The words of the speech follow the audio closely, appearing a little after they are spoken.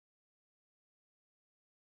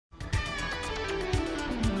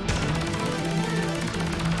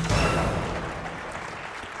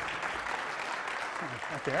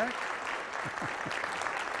Eric.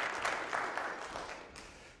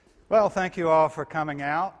 Well, thank you all for coming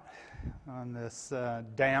out on this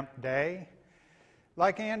damp day.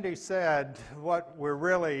 Like Andy said, what we're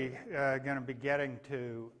really going to be getting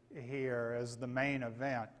to here as the main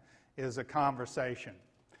event is a conversation.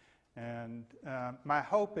 And my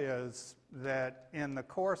hope is that in the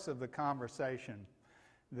course of the conversation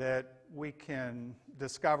that we can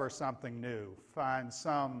discover something new, find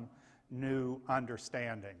some new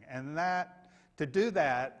understanding. And that, to do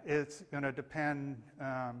that, it's going to depend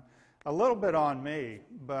a little bit on me,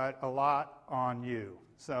 but a lot on you.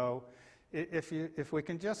 So if we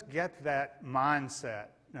can just get that mindset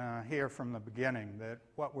here from the beginning, that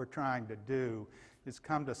what we're trying to do is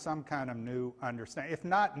come to some kind of new understanding, if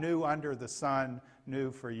not new under the sun,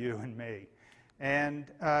 new for you and me. And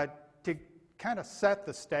to kind of set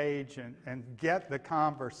the stage and get the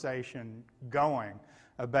conversation going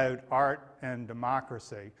about art and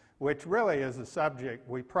democracy, which really is a subject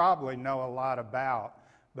we probably know a lot about,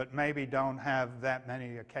 but maybe don't have that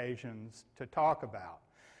many occasions to talk about.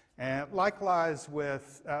 And likewise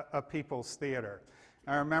with a people's theater.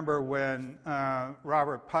 I remember when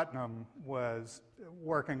Robert Putnam was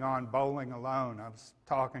working on Bowling Alone, I was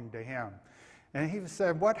talking to him, and he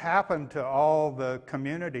said, what happened to all the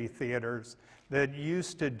community theaters that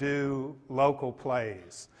used to do local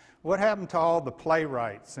plays? What happened to all the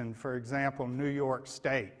playwrights in, for example, New York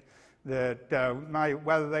State, that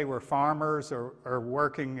whether they were farmers or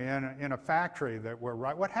working in a factory that were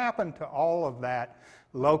right? What happened to all of that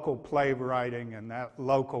local playwriting and that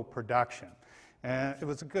local production? And it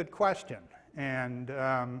was a good question. And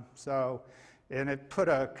and it put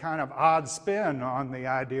a kind of odd spin on the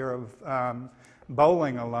idea of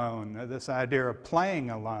bowling alone, this idea of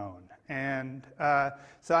playing alone. And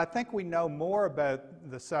so I think we know more about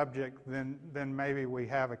the subject than maybe we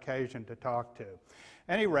have occasion to talk to.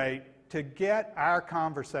 At any rate, to get our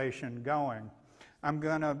conversation going, I'm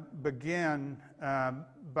going to begin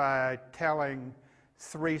by telling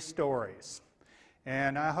 3 stories.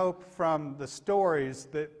 And I hope from the stories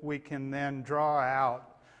that we can then draw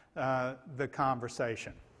out the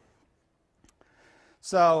conversation.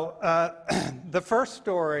 So the first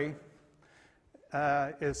story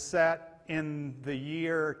is set in the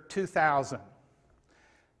year 2000.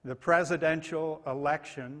 The presidential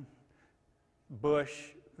election,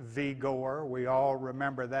 Bush v. Gore, we all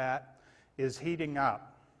remember that, is heating up.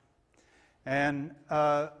 And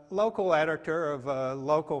a local editor of a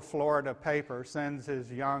local Florida paper sends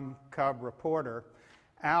his young cub reporter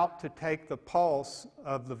out to take the pulse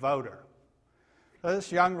of the voter.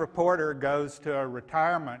 This young reporter goes to a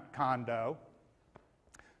retirement condo,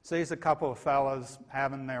 sees a couple of fellas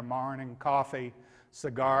having their morning coffee,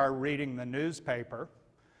 cigar, reading the newspaper.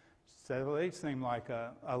 Says, well, these seem like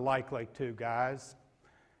a likely 2 guys.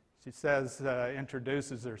 She says,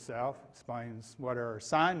 introduces herself, explains what her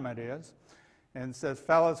assignment is, and says,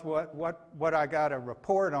 fellas, what I got to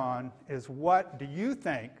report on is what do you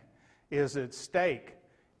think is at stake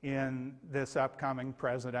in this upcoming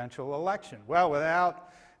presidential election? Well,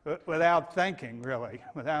 without thinking, really,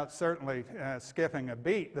 without certainly skipping a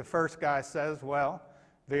beat, the first guy says, well,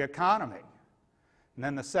 the economy. And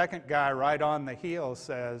then the second guy right on the heels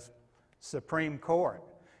says, Supreme Court.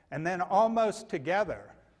 And then almost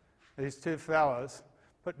together, these 2 fellows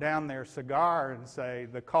put down their cigar and say,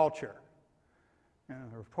 the culture.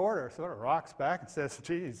 And the reporter sort of rocks back and says,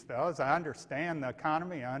 geez, fellas, I understand the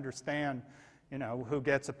economy, I understand, who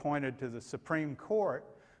gets appointed to the Supreme Court,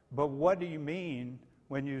 but what do you mean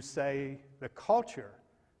when you say the culture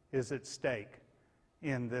is at stake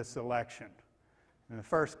in this election? And the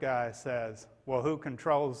first guy says, well, who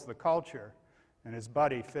controls the culture? And his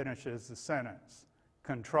buddy finishes the sentence,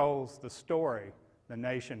 controls the story the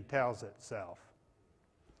nation tells itself.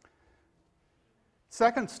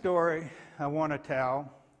 Second story I want to tell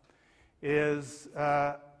is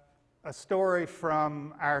a story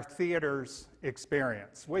from our theater's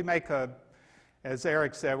experience. We make as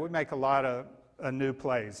Eric said, we make a lot of new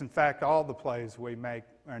plays. In fact, all the plays we make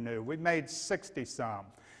are new. We made 60-some,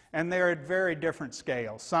 and they're at very different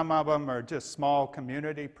scales. Some of them are just small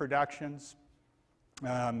community productions,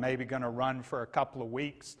 maybe going to run for a couple of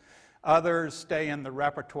weeks. Others stay in the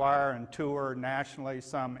repertoire and tour nationally,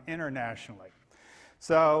 some internationally.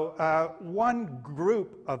 So one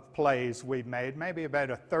group of plays we've made, maybe about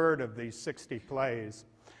a third of these 60 plays,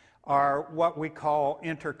 are what we call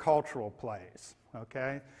intercultural plays,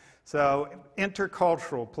 okay? So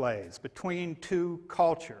intercultural plays between 2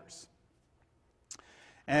 cultures.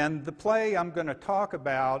 And the play I'm going to talk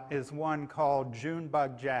about is one called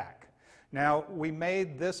Junebug Jack. Now, we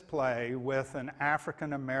made this play with an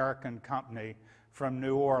African-American company from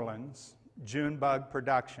New Orleans, Junebug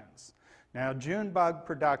Productions. Now, Junebug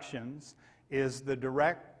Productions is the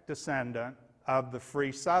direct descendant of the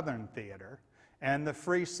Free Southern Theater, and the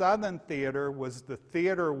Free Southern Theater was the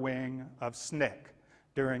theater wing of SNCC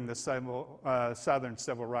during the Southern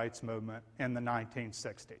Civil Rights Movement in the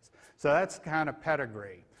 1960s. So that's the kind of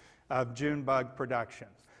pedigree of Junebug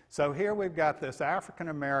Productions. So here we've got this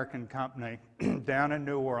African-American company down in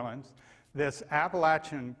New Orleans, this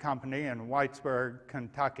Appalachian company in Whitesburg,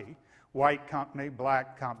 Kentucky, white company,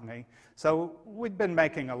 black company. So we'd been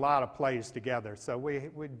making a lot of plays together, so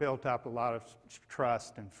we'd built up a lot of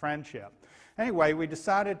trust and friendship. Anyway, we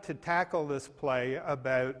decided to tackle this play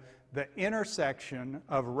about the intersection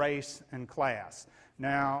of race and class.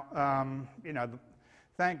 Now, you know,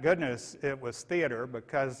 thank goodness it was theater,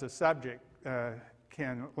 because the subject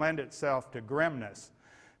can lend itself to grimness.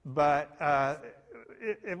 But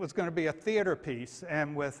it was going to be a theater piece,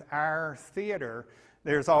 and with our theater,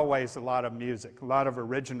 there's always a lot of music, a lot of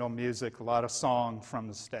original music, a lot of song from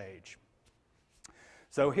the stage.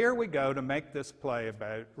 So here we go to make this play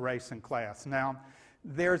about race and class. Now,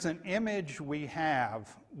 there's an image we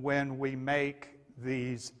have when we make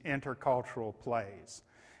these intercultural plays.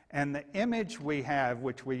 And the image we have,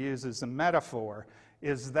 which we use as a metaphor,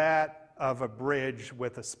 is that of a bridge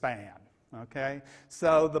with a span, okay?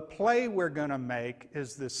 So the play we're going to make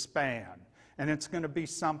is this span, and it's going to be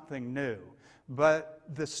something new. But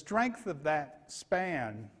the strength of that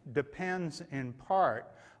span depends in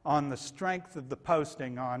part on the strength of the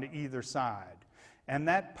posting on either side. And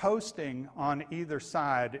that posting on either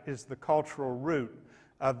side is the cultural root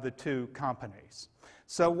of the two companies.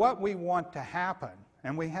 So what we want to happen,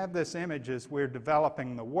 and we have this image as we're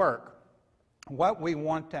developing the work, what we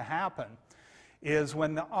want to happen is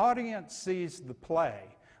when the audience sees the play,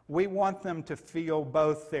 we want them to feel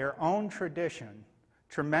both their own tradition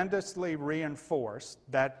tremendously reinforced,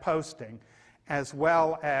 that posting, as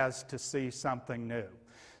well as to see something new.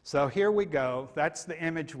 So here we go. That's the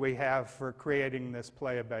image we have for creating this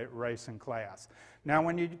play about race and class. Now,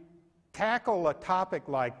 when you tackle a topic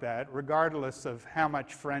like that, regardless of how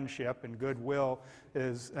much friendship and goodwill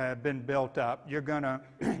has been built up, you're going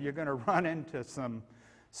to run into some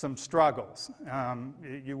struggles.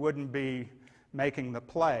 You wouldn't be making the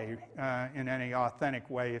play in any authentic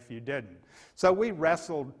way if you didn't. So we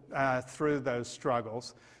wrestled through those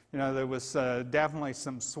struggles. You know, there was definitely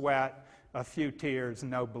some sweat, a few tears,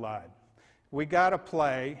 no blood. We got a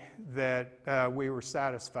play that we were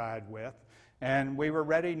satisfied with, and we were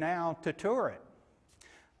ready now to tour it.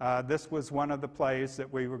 This was one of the plays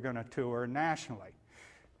that we were going to tour nationally.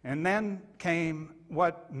 And then came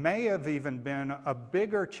what may have even been a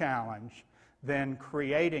bigger challenge than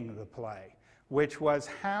creating the play, which was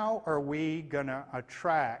how are we going to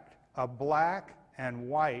attract a black and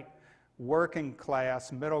white working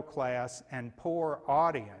class, middle class, and poor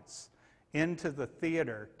audience into the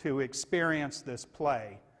theater to experience this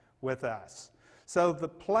play with us. So the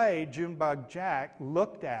play, Junebug Jack,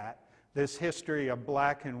 looked at this history of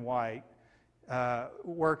black and white,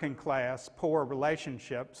 working class, poor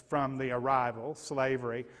relationships from the arrival,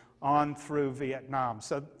 slavery, on through Vietnam.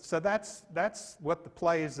 So that's what the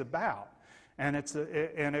play is about. And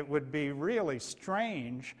it would be really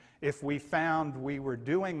strange if we found we were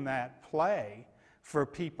doing that play for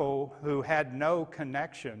people who had no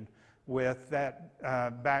connection with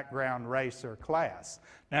that background, race, or class.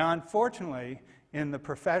 Now, unfortunately, in the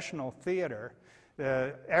professional theater,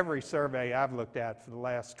 every survey I've looked at for the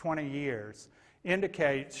last 20 years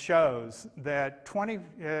shows that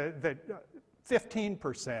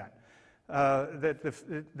 15%,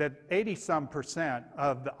 that 80-some%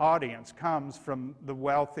 of the audience comes from the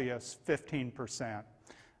wealthiest 15%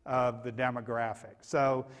 of the demographic.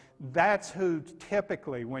 So that's who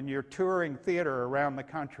typically, when you're touring theater around the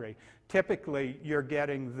country, typically you're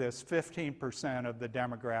getting this 15% of the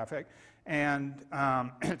demographic. And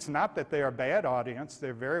it's not that they're a bad audience,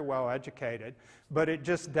 they're very well educated, but it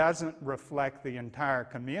just doesn't reflect the entire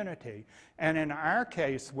community. And in our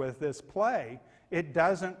case with this play, it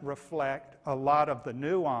doesn't reflect a lot of the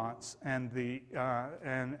nuance and the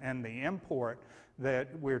import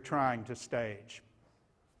that we're trying to stage.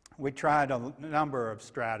 We tried a number of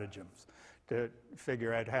stratagems to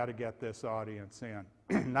figure out how to get this audience in.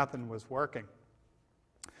 Nothing was working.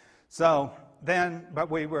 So then,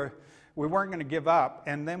 but we weren't going to give up,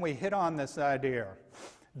 and then we hit on this idea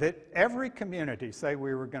that every community, say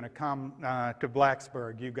we were going to come to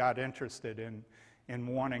Blacksburg, you got interested in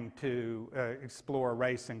wanting to explore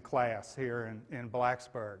race and class here in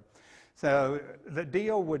Blacksburg. So the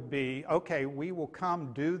deal would be, okay, we will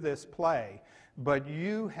come do this play, but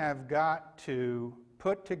you have got to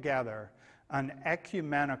put together an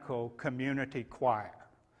ecumenical community choir.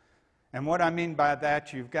 And what I mean by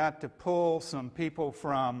that, you've got to pull some people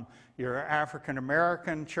from your African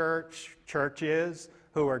American churches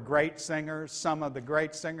who are great singers, some of the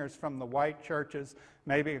great singers from the white churches,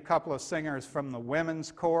 maybe a couple of singers from the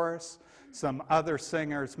women's chorus, some other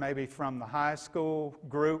singers maybe from the high school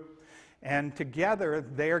group, and together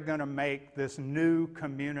they're going to make this new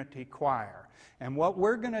community choir. And what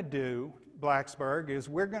we're going to do, Blacksburg, is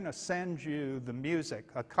we're going to send you the music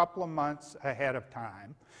a couple of months ahead of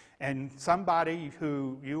time, and somebody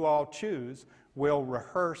who you all choose will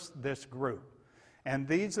rehearse this group. And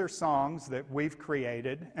these are songs that we've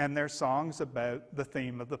created, and they're songs about the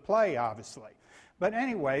theme of the play, obviously. But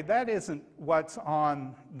anyway, that isn't what's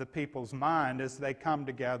on the people's mind as they come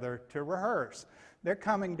together to rehearse. They're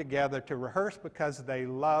coming together to rehearse because they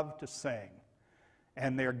love to sing,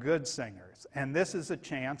 and they're good singers. And this is a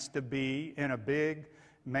chance to be in a big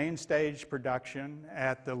main stage production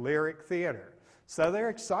at the Lyric Theater. So they're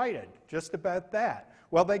excited just about that.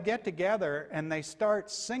 Well, they get together and they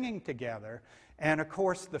start singing together. And of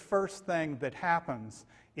course, the first thing that happens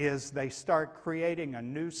is they start creating a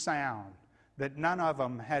new sound that none of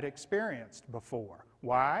them had experienced before.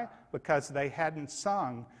 Why? Because they hadn't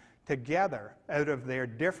sung together out of their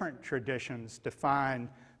different traditions to find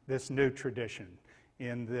this new tradition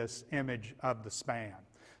in this image of the span.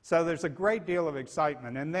 So there's a great deal of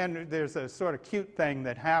excitement. And then there's a sort of cute thing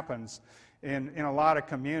that happens in a lot of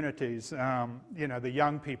communities, you know, the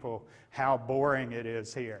young people, how boring it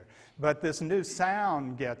is here. But this new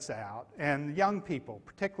sound gets out, and young people,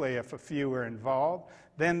 particularly if a few are involved,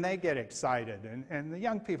 then they get excited. And the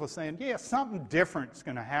young people saying, yeah, something different is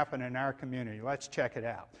going to happen in our community. Let's check it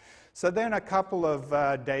out. So then a couple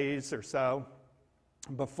of days or so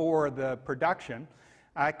before the production,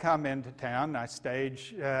 I come into town, and I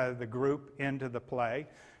stage the group into the play.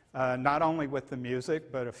 Not only with the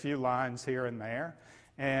music, but a few lines here and there.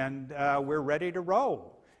 And we're ready to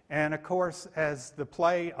roll. And of course, as the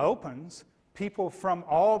play opens, people from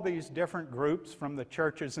all these different groups, from the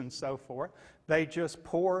churches and so forth, they just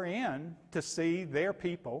pour in to see their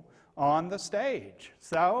people on the stage.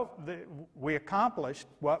 So we accomplished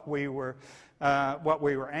what we were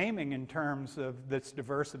aiming in terms of this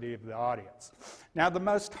diversity of the audience. Now, the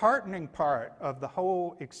most heartening part of the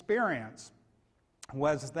whole experience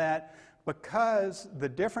was that because the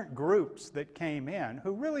different groups that came in,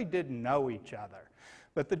 who really didn't know each other,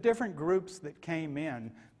 but the different groups that came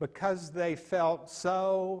in, because they felt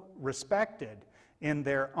so respected in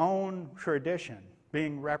their own tradition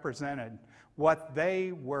being represented, what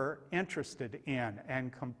they were interested in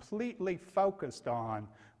and completely focused on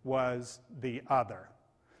was the other.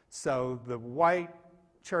 So the white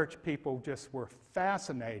church people just were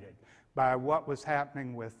fascinated by what was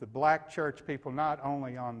happening with the black church people, not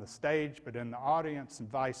only on the stage, but in the audience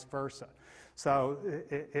and vice versa. So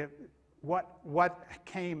what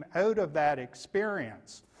came out of that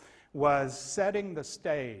experience was setting the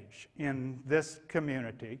stage in this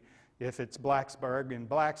community, if it's Blacksburg, in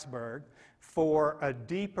Blacksburg, for a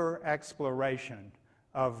deeper exploration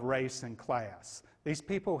of race and class. These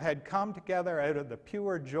people had come together out of the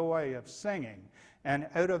pure joy of singing, and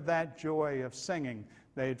out of that joy of singing,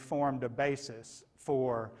 they had formed a basis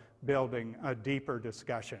for building a deeper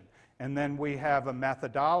discussion. And then we have a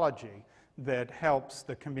methodology that helps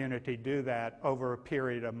the community do that over a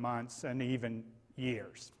period of months and even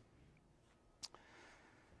years.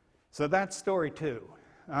 So that's story 2.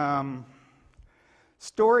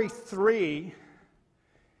 Story 3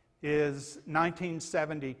 is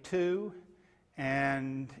 1972,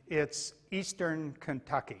 and it's Eastern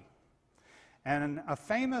Kentucky. And a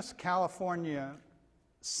famous California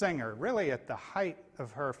singer, really at the height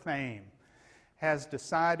of her fame, has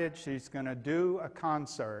decided she's going to do a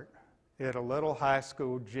concert at a little high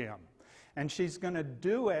school gym. And she's going to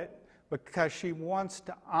do it because she wants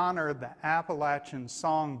to honor the Appalachian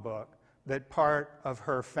songbook that part of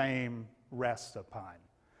her fame rests upon.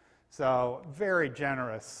 So, very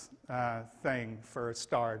generous thing for a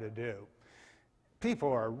star to do.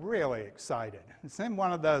 People are really excited. It's in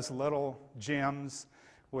one of those little gyms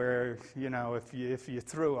where, you know, if you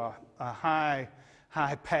threw a high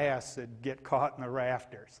pass, it'd get caught in the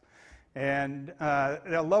rafters. And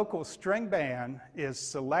a local string band is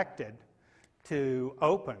selected to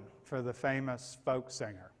open for the famous folk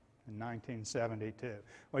singer in 1972.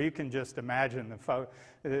 Well, you can just imagine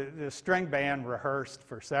the string band rehearsed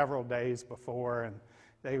for several days before, and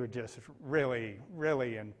they were just really,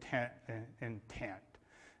 really intent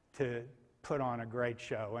to put on a great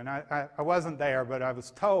show. And I wasn't there, but I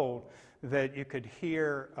was told that you could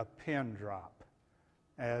hear a pin drop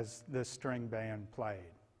as the string band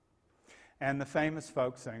played. And the famous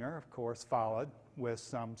folk singer, of course, followed with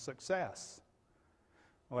some success.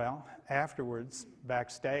 Well, afterwards,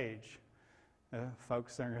 backstage, the folk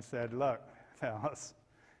singer said, "Look, fellas,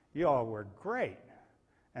 you all were great,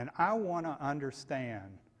 and I want to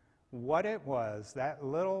understand what it was, that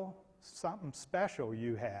little something special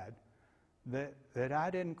you had that I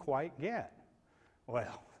didn't quite get."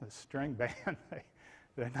 Well, the string band,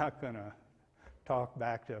 they're not going to talk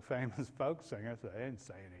back to a famous folk singer, so they didn't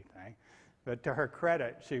say anything. But to her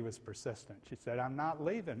credit, she was persistent. She said, "I'm not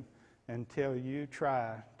leaving until you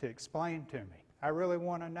try to explain to me. I really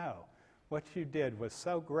want to know. What you did was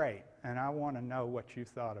so great, and I want to know what you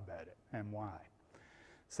thought about it and why."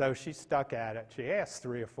 So she stuck at it. She asked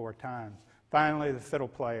 3 or 4 times. Finally, the fiddle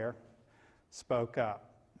player spoke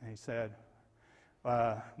up. He said,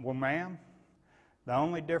 "Well, ma'am, the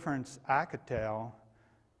only difference I could tell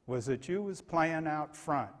was that you was playing out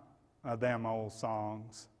front of them old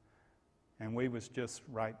songs, and we was just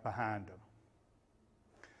right behind them."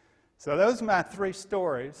 So those are my 3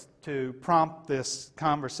 stories to prompt this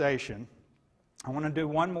conversation. I want to do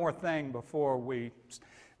one more thing before we...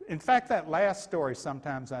 In fact, that last story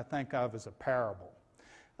sometimes I think of as a parable.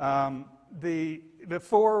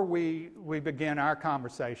 Before we begin our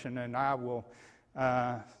conversation, and I will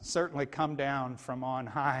certainly come down from on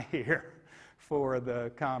high here for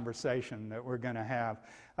the conversation that we're going to have,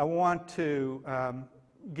 I want to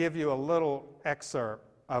give you a little excerpt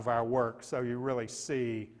of our work so you really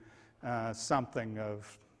see something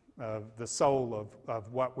of the soul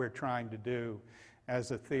of what we're trying to do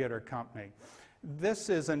as a theater company. This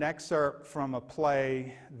is an excerpt from a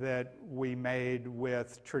play that we made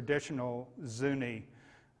with traditional Zuni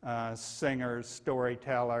singers,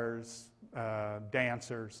 storytellers,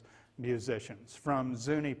 dancers, musicians from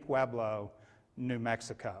Zuni Pueblo, New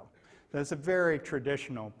Mexico. It's a very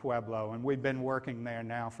traditional Pueblo, and we've been working there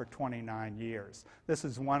now for 29 years. This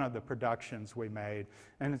is one of the productions we made,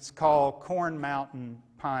 and it's called Corn Mountain,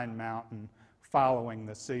 Pine Mountain, Following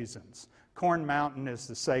the Seasons. Corn Mountain is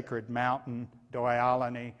the sacred mountain,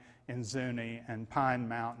 Doyalani in Zuni, and Pine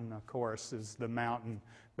Mountain, of course, is the mountain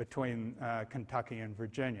between Kentucky and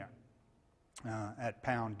Virginia at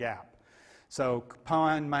Pound Gap. So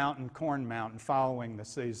Pine Mountain, Corn Mountain, Following the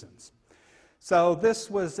Seasons. So this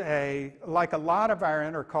was like a lot of our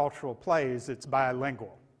intercultural plays, it's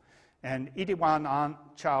bilingual. And Itiwan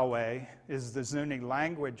Anchawe is the Zuni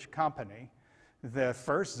language company, the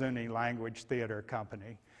first Zuni language theater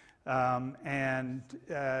company.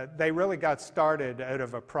 They really got started out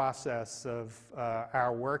of a process of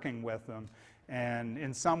our working with them. And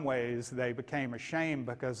in some ways, they became ashamed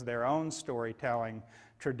because their own storytelling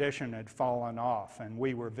tradition had fallen off, and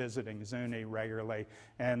we were visiting Zuni regularly,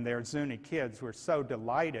 and their Zuni kids were so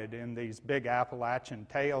delighted in these big Appalachian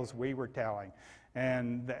tales we were telling.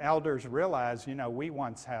 And the elders realized, we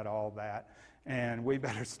once had all that, and we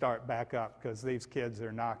better start back up because these kids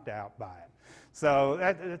are knocked out by it. So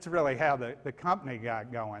that's really how the company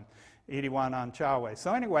got going, Itiwan Anchawe.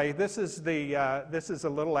 So anyway, this is a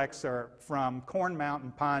little excerpt from Corn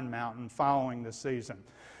Mountain, Pine Mountain, Following the Seasons.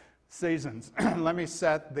 Let me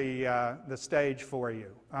set the stage for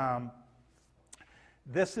you.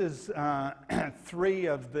 This is 3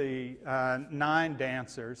 of the 9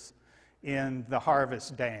 dancers in the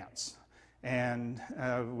harvest dance. And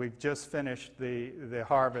we've just finished the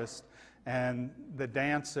harvest, and the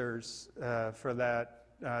dancers for that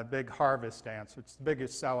big harvest dance, which is the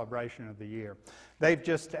biggest celebration of the year, they've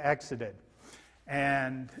just exited.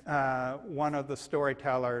 And one of the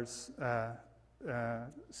storytellers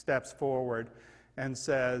steps forward and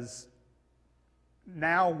says,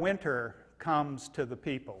 "Now winter comes to the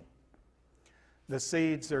people. The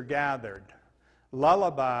seeds are gathered.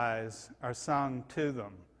 Lullabies are sung to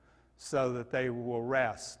them so that they will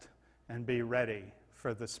rest and be ready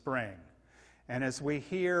for the spring." And as we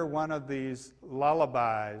hear one of these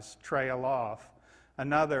lullabies trail off,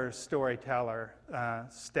 another storyteller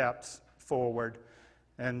steps forward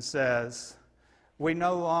and says, "We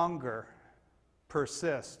no longer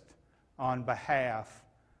persist on behalf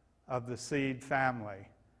of the seed family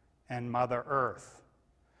and Mother Earth.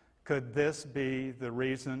 Could this be the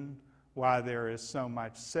reason why there is so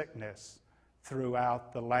much sickness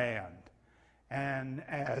throughout the land?" And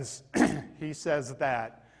as he says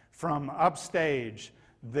that, from upstage,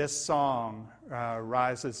 this song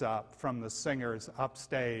rises up from the singers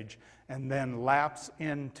upstage and then laps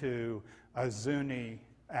into a Zuni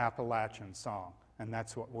Appalachian song. And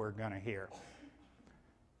that's what we're going to hear.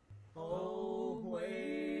 Oh,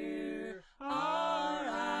 where are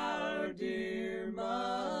our dear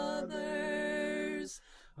mothers?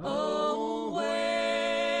 Oh,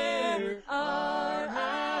 where are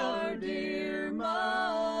our dear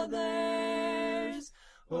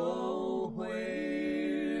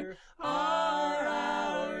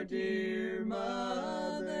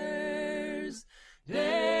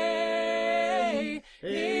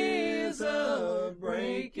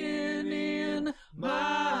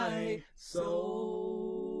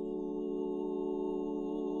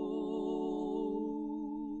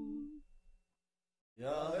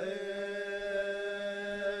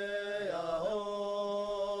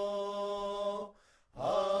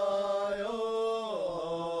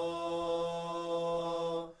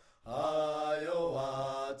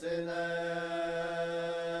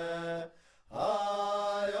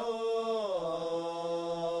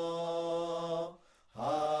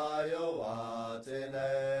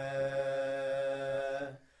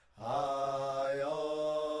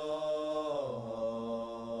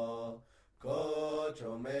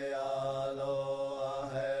mucho mejor.